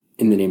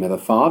In the name of the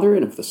Father,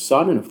 and of the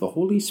Son, and of the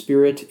Holy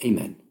Spirit.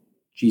 Amen.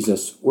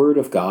 Jesus, Word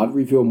of God,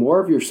 reveal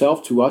more of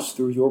yourself to us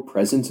through your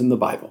presence in the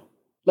Bible.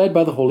 Led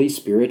by the Holy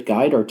Spirit,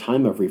 guide our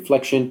time of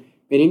reflection.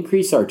 May it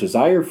increase our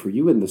desire for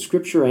you in the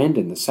Scripture and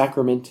in the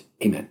sacrament.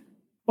 Amen.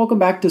 Welcome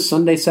back to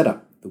Sunday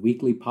Setup, the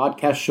weekly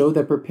podcast show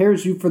that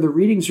prepares you for the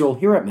readings you'll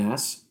hear at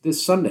Mass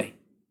this Sunday.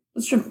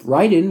 Let's jump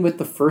right in with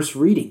the first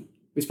reading.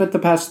 We spent the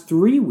past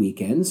 3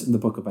 weekends in the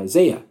book of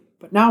Isaiah,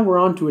 but now we're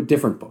on to a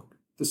different book,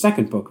 the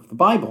second book of the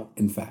Bible,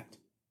 in fact.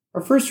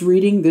 Our first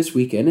reading this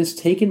weekend is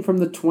taken from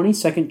the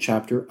 22nd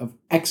chapter of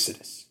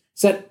Exodus,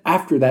 set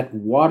after that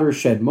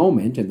watershed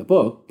moment in the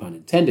book, pun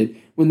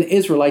intended, when the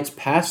Israelites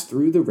passed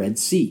through the Red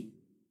Sea.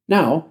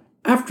 Now,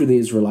 after the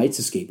Israelites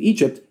escape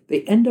Egypt,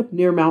 they end up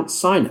near Mount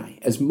Sinai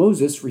as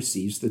Moses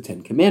receives the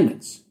 10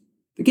 Commandments.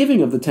 The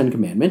giving of the 10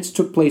 Commandments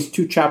took place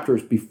 2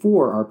 chapters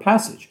before our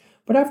passage,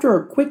 but after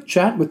a quick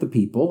chat with the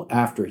people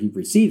after he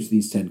receives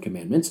these 10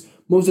 Commandments,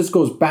 Moses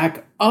goes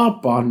back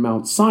up on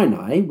Mount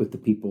Sinai with the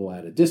people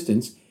at a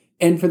distance,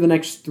 and for the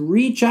next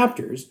 3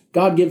 chapters,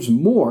 God gives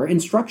more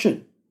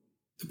instruction.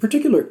 The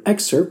particular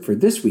excerpt for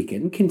this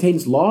weekend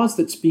contains laws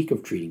that speak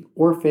of treating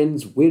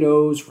orphans,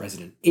 widows,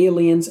 resident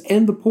aliens,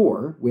 and the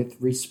poor with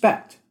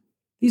respect.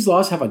 These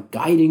laws have a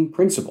guiding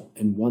principle,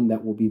 and one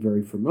that will be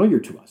very familiar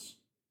to us.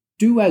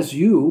 Do as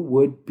you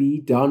would be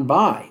done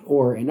by,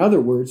 or in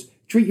other words,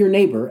 treat your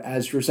neighbor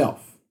as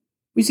yourself.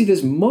 We see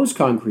this most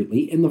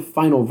concretely in the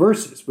final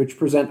verses, which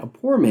present a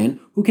poor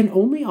man who can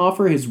only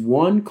offer his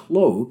one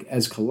cloak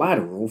as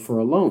collateral for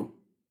a loan.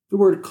 The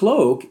word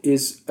cloak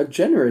is a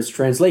generous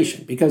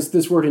translation because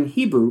this word in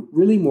Hebrew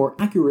really more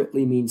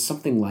accurately means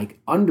something like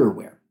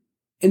underwear.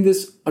 In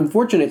this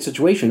unfortunate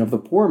situation of the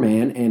poor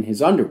man and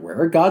his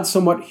underwear, God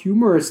somewhat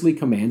humorously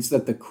commands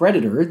that the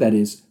creditor, that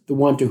is, the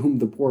one to whom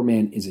the poor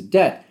man is in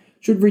debt,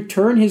 should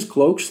return his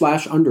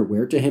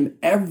cloak/underwear to him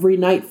every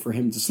night for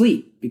him to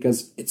sleep,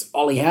 because it's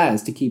all he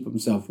has to keep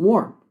himself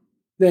warm.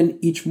 Then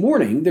each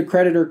morning, the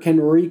creditor can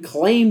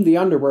reclaim the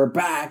underwear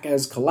back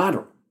as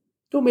collateral.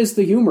 Don't miss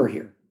the humor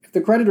here. If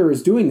the creditor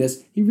is doing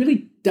this, he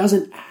really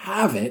doesn't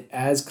have it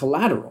as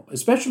collateral,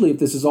 especially if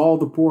this is all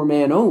the poor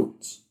man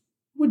owns.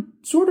 It would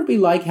sort of be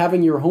like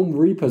having your home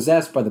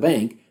repossessed by the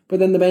bank, but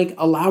then the bank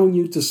allowing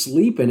you to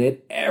sleep in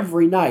it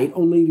every night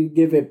only to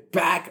give it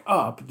back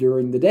up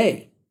during the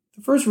day.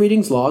 The first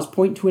reading's laws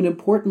point to an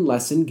important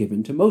lesson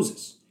given to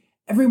Moses.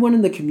 Everyone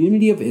in the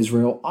community of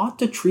Israel ought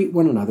to treat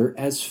one another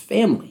as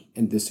family,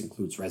 and this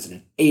includes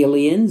resident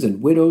aliens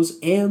and widows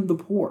and the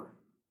poor.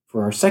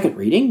 For our second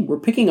reading, we're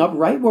picking up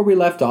right where we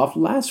left off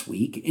last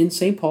week in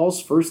St.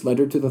 Paul's first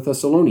letter to the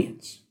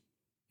Thessalonians.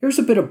 Here's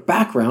a bit of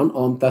background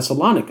on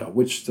Thessalonica,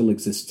 which still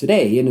exists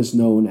today and is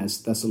known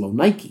as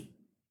Thessaloniki.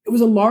 It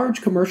was a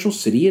large commercial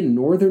city in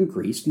northern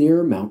Greece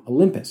near Mount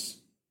Olympus.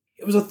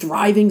 It was a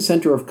thriving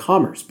center of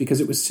commerce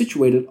because it was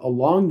situated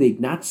along the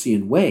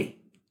Ignatian Way.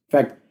 In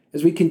fact,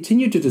 as we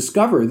continue to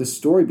discover the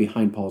story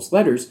behind Paul's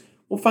letters,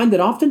 we'll find that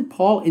often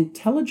Paul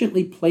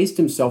intelligently placed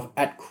himself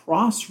at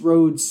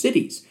crossroads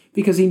cities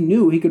because he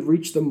knew he could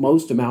reach the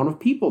most amount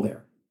of people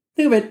there.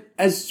 Think of it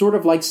as sort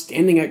of like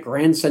standing at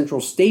Grand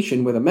Central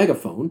Station with a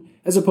megaphone,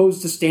 as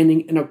opposed to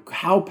standing in a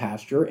cow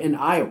pasture in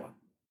Iowa.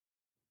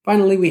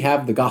 Finally, we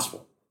have the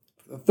Gospel.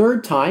 For the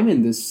third time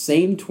in this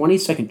same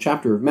 22nd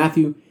chapter of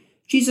Matthew,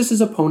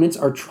 Jesus' opponents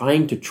are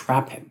trying to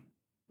trap him.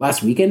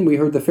 Last weekend, we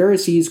heard the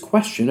Pharisees'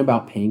 question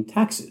about paying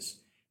taxes.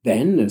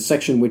 Then, a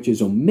section which is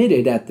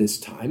omitted at this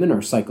time in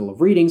our cycle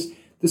of readings,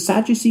 the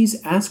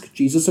Sadducees ask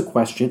Jesus a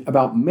question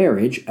about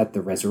marriage at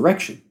the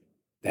resurrection.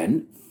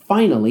 Then,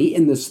 finally,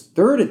 in this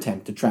third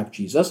attempt to trap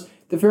Jesus,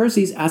 the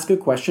Pharisees ask a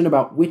question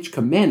about which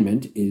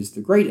commandment is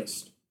the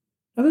greatest.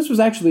 Now, this was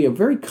actually a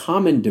very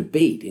common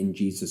debate in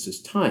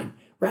Jesus' time.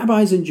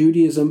 Rabbis in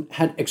Judaism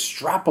had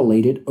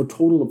extrapolated a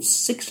total of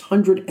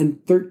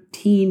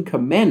 613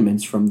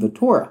 commandments from the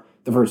Torah,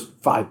 the first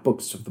 5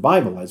 books of the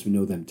Bible as we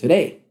know them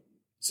today.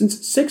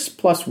 Since 6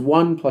 plus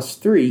 1 plus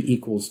 3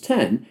 equals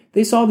 10,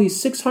 they saw these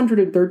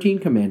 613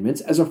 commandments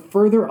as a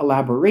further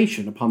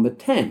elaboration upon the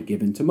 10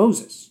 given to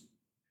Moses.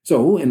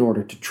 So, in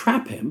order to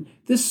trap him,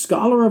 this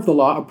scholar of the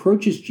law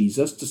approaches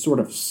Jesus to sort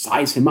of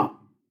size him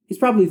up. He's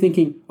probably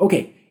thinking,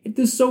 okay, if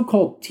this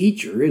so-called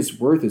teacher is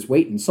worth his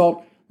weight in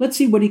salt, let's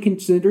see what he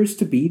considers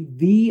to be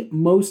the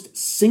most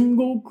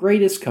single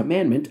greatest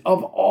commandment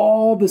of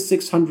all the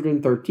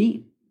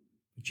 613.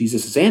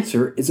 Jesus'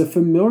 answer is a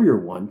familiar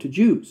one to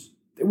Jews.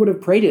 They would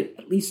have prayed it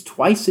at least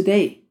twice a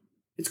day.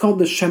 It's called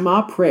the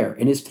Shema prayer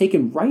and is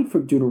taken right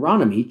from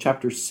Deuteronomy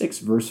chapter 6,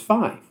 verse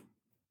 5.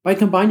 By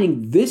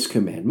combining this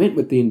commandment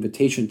with the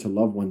invitation to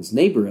love one's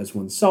neighbor as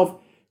oneself,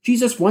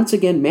 Jesus once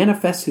again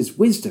manifests his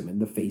wisdom in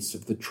the face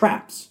of the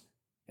traps.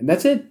 And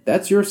that's it.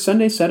 That's your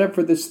Sunday setup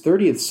for this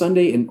 30th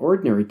Sunday in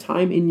Ordinary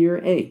Time in Year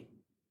A.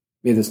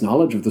 May this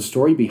knowledge of the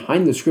story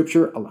behind the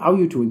Scripture allow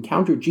you to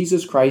encounter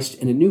Jesus Christ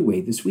in a new way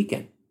this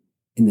weekend.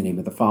 In the name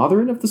of the Father,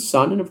 and of the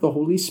Son, and of the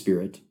Holy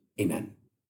Spirit. Amen.